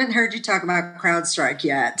say, I haven't heard you talk about CrowdStrike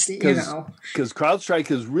yet. Because CrowdStrike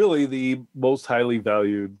is really the most highly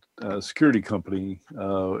valued security company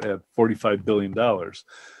at $45 billion.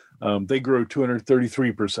 They grew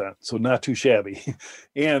 233%, so not too shabby.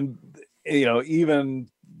 And, even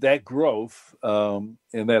that growth and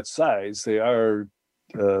that size, they are,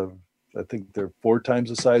 I think they're 4 times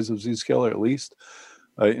the size of Zscaler at least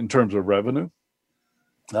in terms of revenue.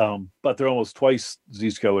 But they're almost twice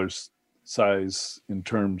Zscaler's size in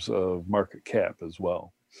terms of market cap as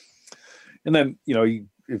well. And then,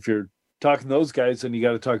 if you're talking to those guys, then you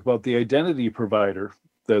got to talk about the identity provider.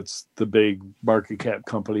 That's the big market cap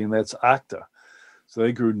company, and that's Okta. So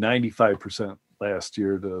they grew 95% last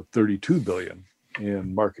year to $32 billion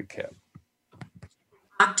in market cap.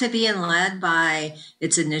 Okta being led by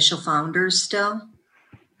its initial founders still?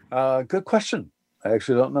 Good question. I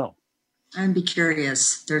actually don't know. I'd be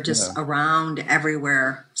curious. They're just around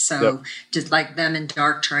everywhere. So just like them and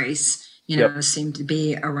Darktrace, seem to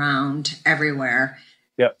be around everywhere.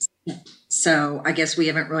 Yep. So I guess we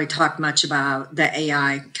haven't really talked much about the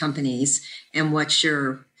AI companies and what's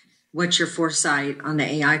your foresight on the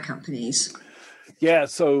AI companies? Yeah,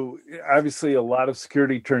 so obviously a lot of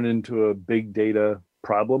security turned into a big data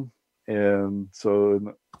problem, and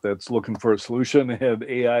so that's looking for a solution. And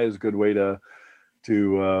AI is a good way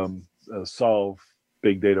to solve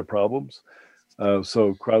big data problems.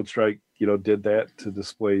 So CrowdStrike, did that to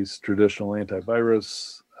displace traditional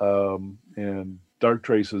antivirus, and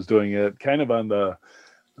Darktrace is doing it kind of on the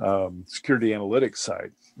security analytics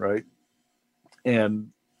side, right? And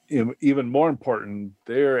even more important,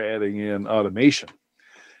 they're adding in automation.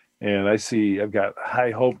 And I've got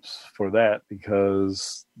high hopes for that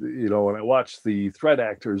because, when I watch the threat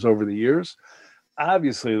actors over the years,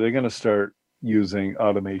 obviously they're going to start using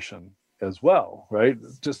automation as well, right?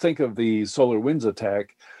 Just think of the SolarWinds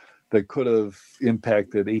attack that could have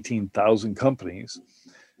impacted 18,000 companies.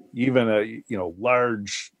 Even a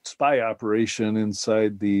large spy operation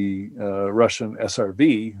inside the Russian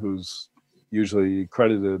SRV, who's usually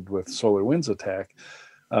credited with SolarWinds attack,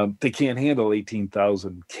 they can't handle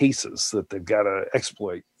 18,000 cases that they've got to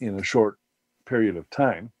exploit in a short period of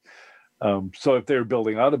time. So if they're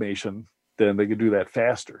building automation, then they could do that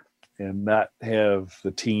faster and not have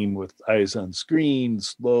the team with eyes on screen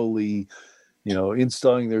slowly,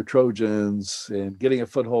 installing their Trojans and getting a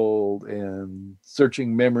foothold and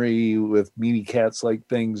searching memory with meaty cats-like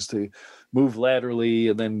things to move laterally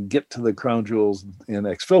and then get to the crown jewels and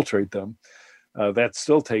exfiltrate them. That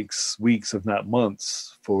still takes weeks, if not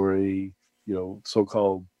months, for a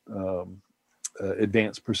so-called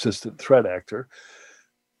advanced persistent threat actor.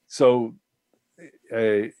 So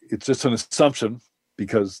it's just an assumption,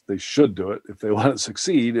 because they should do it if they want to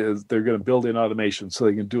succeed, is they're going to build in automation so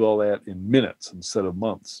they can do all that in minutes instead of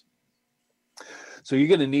months. So you're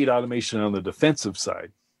going to need automation on the defensive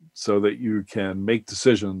side so that you can make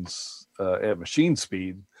decisions at machine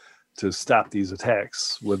speed to stop these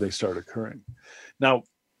attacks when they start occurring. Now,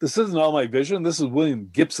 this isn't all my vision. This is William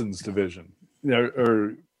Gibson's division,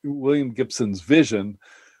 or William Gibson's vision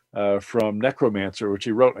from Necromancer, which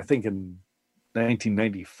he wrote, I think, in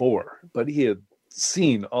 1994. But he had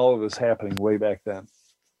seen all of this happening way back then.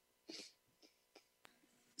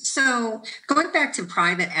 So going back to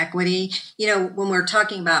private equity, when we're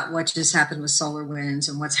talking about what just happened with SolarWinds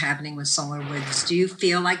and what's happening with SolarWinds, do you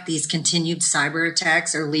feel like these continued cyber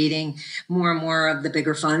attacks are leading more and more of the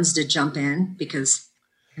bigger funds to jump in? Because,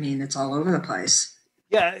 it's all over the place.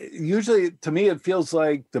 Yeah, usually to me, it feels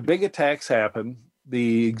like the big attacks happen.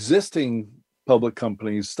 The existing public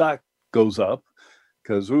companies' stock goes up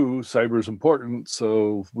because, cyber is important,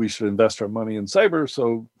 so we should invest our money in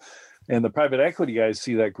cyber. And the private equity guys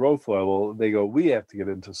see that growth level. They go, we have to get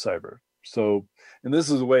into cyber. So, and this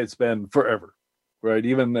is the way it's been forever, right?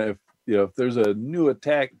 Even if there's a new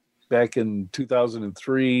attack back in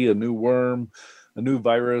 2003, a new worm, a new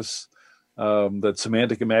virus that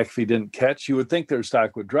Symantec and McAfee didn't catch, you would think their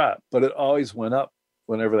stock would drop, but it always went up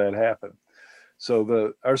whenever that happened.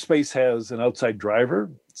 So our space has an outside driver.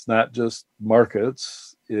 It's not just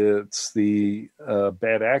markets. It's the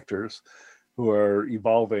bad actors who are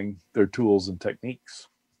evolving their tools and techniques.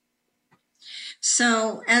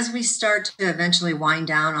 So as we start to eventually wind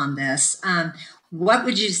down on this, what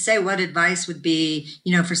would you say, what advice would be,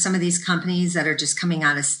 for some of these companies that are just coming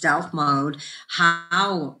out of stealth mode?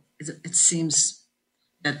 How it seems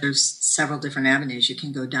that there's several different avenues you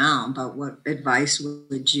can go down, but what advice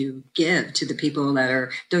would you give to the people that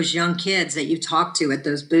are those young kids that you talk to at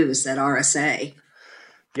those booths at RSA?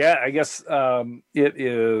 Yeah, I guess it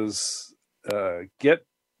is get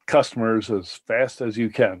customers as fast as you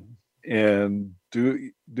can, and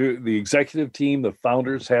do the executive team, the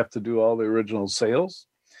founders have to do all the original sales.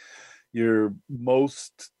 Your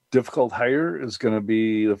most difficult hire is going to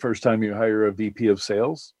be the first time you hire a VP of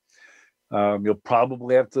sales. You'll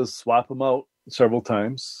probably have to swap them out several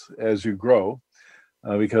times as you grow,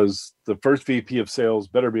 because the first VP of sales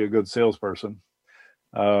better be a good salesperson.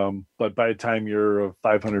 But by the time you're a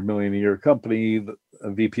 $500 million a year company,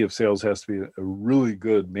 a VP of sales has to be a really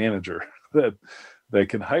good manager that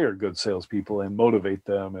can hire good salespeople and motivate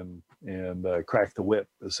them and crack the whip,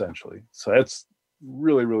 essentially. So that's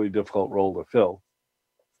really, really difficult role to fill.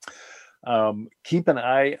 Keep an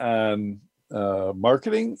eye on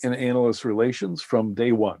marketing and analyst relations from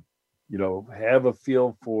day one. Have a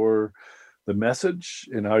feel for the message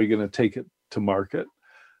and how you're going to take it to market.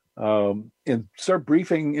 And start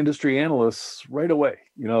briefing industry analysts right away.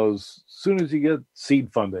 As soon as you get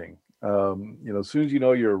seed funding, as soon as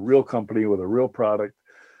you're a real company with a real product,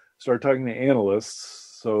 start talking to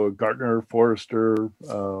analysts. So Gartner, Forrester,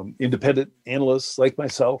 independent analysts like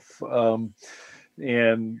myself,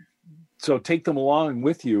 and so take them along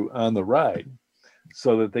with you on the ride,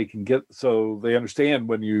 so that they understand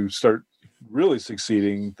when you start really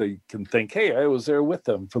succeeding, they can think, hey, I was there with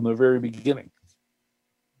them from the very beginning.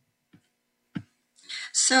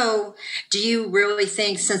 So do you really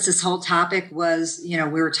think, since this whole topic was, we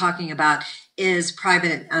were talking about, is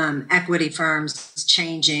private equity firms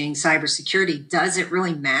changing cybersecurity, does it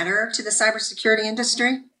really matter to the cybersecurity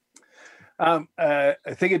industry? I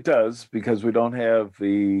think it does, because we don't have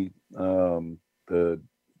the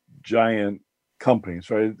giant companies,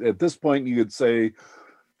 right? At this point, you could say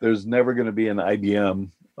there's never going to be an IBM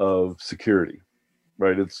of security,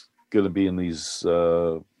 right? It's going to be in these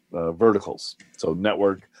verticals. So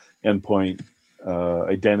network, endpoint,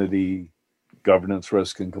 identity, governance,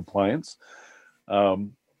 risk, and compliance.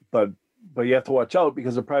 But you have to watch out,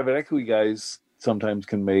 because the private equity guys sometimes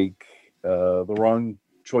can make the wrong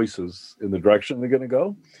choices in the direction they're going to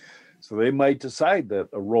go. So they might decide that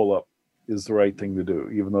a roll-up is the right thing to do,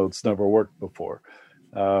 even though it's never worked before.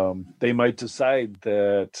 They might decide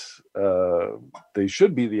that they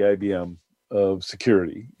should be the IBM of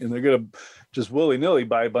security, and they're going to just willy-nilly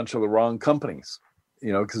buy a bunch of the wrong companies,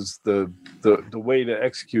 because the way to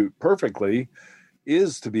execute perfectly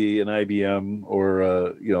is to be an IBM or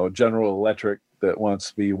a General Electric that wants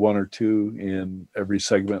to be one or two in every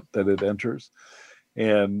segment that it enters.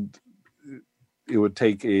 And it would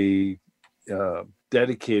take a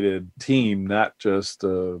dedicated team, not just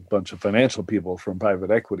a bunch of financial people from private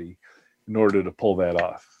equity, in order to pull that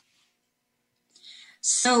off.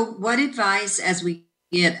 So what advice, as we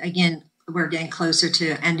get, again, we're getting closer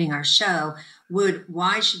to ending our show,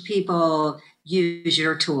 why should people use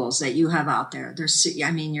your tools that you have out there?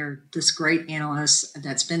 You're this great analyst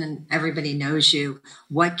that's been in, everybody knows you.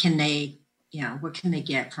 What can they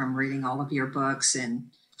get from reading all of your books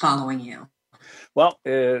and following you? Well,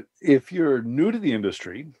 if you're new to the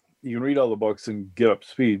industry, you can read all the books and get up to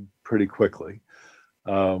speed pretty quickly.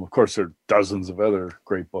 Of course, there are dozens of other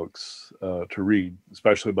great books to read,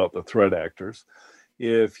 especially about the threat actors.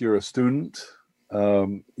 If you're a student,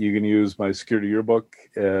 you can use my Security Yearbook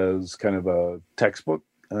as kind of a textbook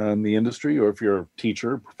on the industry, or if you're a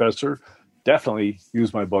teacher, professor, definitely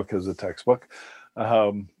use my book as a textbook.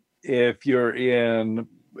 If you're an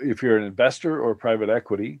investor or private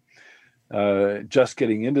equity, just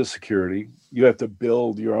getting into security, you have to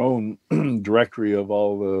build your own directory of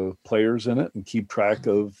all the players in it and keep track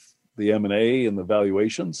of the M&A and the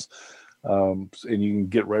valuations. And you can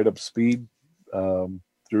get right up to speed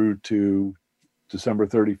through to December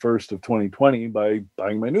 31st of 2020 by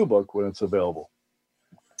buying my new book when it's available.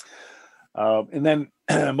 And then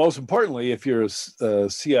most importantly, if you're a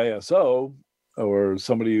CISO or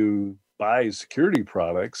somebody who buys security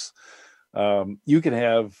products, you can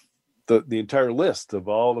have the entire list of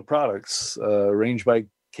all the products arranged by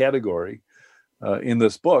category in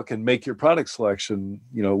this book, and make your product selection,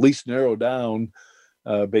 at least narrow down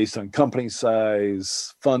based on company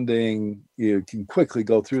size, funding. You can quickly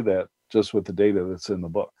go through that just with the data that's in the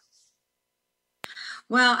book.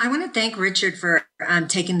 Well, I want to thank Richard for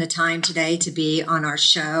taking the time today to be on our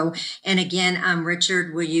show. And again,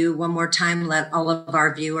 Richard, will you one more time let all of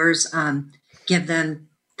our viewers give them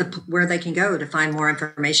where they can go to find more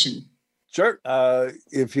information? Sure.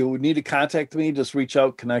 If you need to contact me, just reach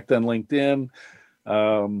out, connect on LinkedIn.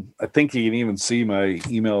 I think you can even see my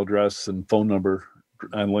email address and phone number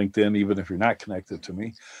on LinkedIn, even if you're not connected to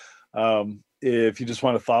me. If you just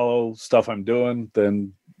want to follow stuff I'm doing,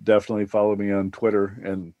 then definitely follow me on Twitter.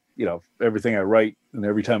 And, everything I write, and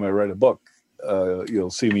every time I write a book, you'll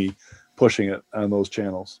see me pushing it on those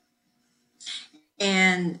channels.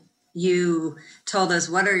 And you told us,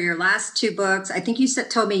 what are your last two books? I think you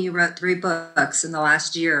told me you wrote 3 books in the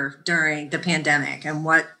last year during the pandemic. And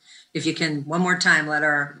what, if you can one more time, let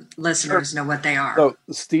our listeners know what they are. So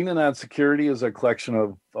Stiennon on Security is a collection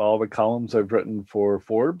of all the columns I've written for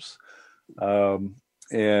Forbes.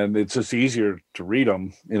 And it's just easier to read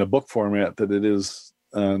them in a book format than it is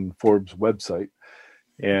on Forbes' website.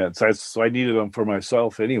 And so I needed them for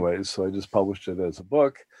myself anyways, so I just published it as a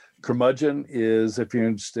book. Curmudgeon is if you're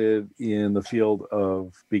interested in the field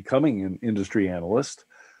of becoming an industry analyst,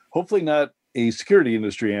 hopefully not a security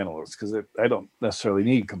industry analyst, because I don't necessarily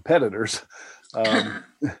need competitors,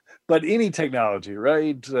 but any technology,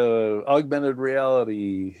 right? Augmented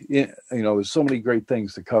reality, there's so many great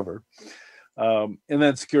things to cover. And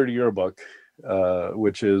then Security Yearbook,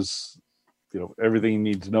 which is, everything you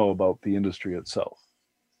need to know about the industry itself.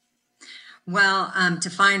 Well, to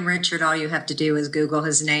find Richard, all you have to do is Google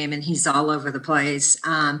his name, and he's all over the place.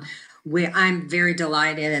 I'm very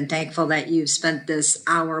delighted and thankful that you've spent this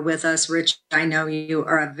hour with us, Rich. I know you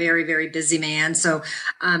are a very, very busy man. So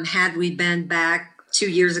had we been back 2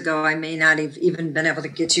 years ago, I may not have even been able to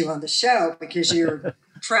get you on the show because you're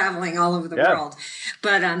traveling all over the world.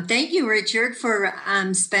 But thank you, Richard, for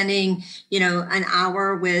spending, an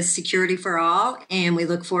hour with Security for All. And we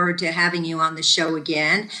look forward to having you on the show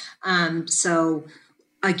again. So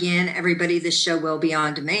Again, everybody, this show will be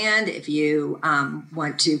on demand if you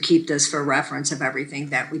want to keep this for reference of everything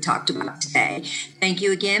that we talked about today. Thank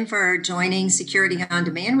you again for joining Security on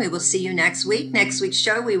Demand. We will see you next week. Next week's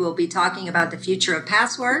show, we will be talking about the future of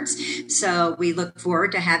passwords. So we look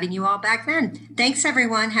forward to having you all back then. Thanks,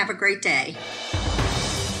 everyone. Have a great day.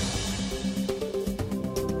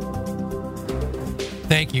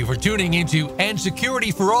 Thank you for tuning into And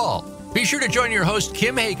Security for All. Be sure to join your host,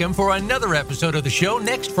 Kim Hakam, for another episode of the show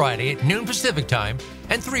next Friday at noon Pacific Time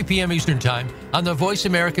and 3 p.m. Eastern Time on the Voice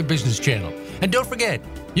America Business Channel. And don't forget,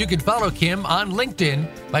 you can follow Kim on LinkedIn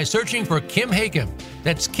by searching for Kim Hakam.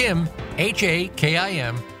 That's Kim,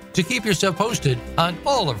 Hakim, to keep yourself posted on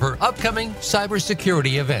all of her upcoming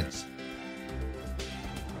cybersecurity events.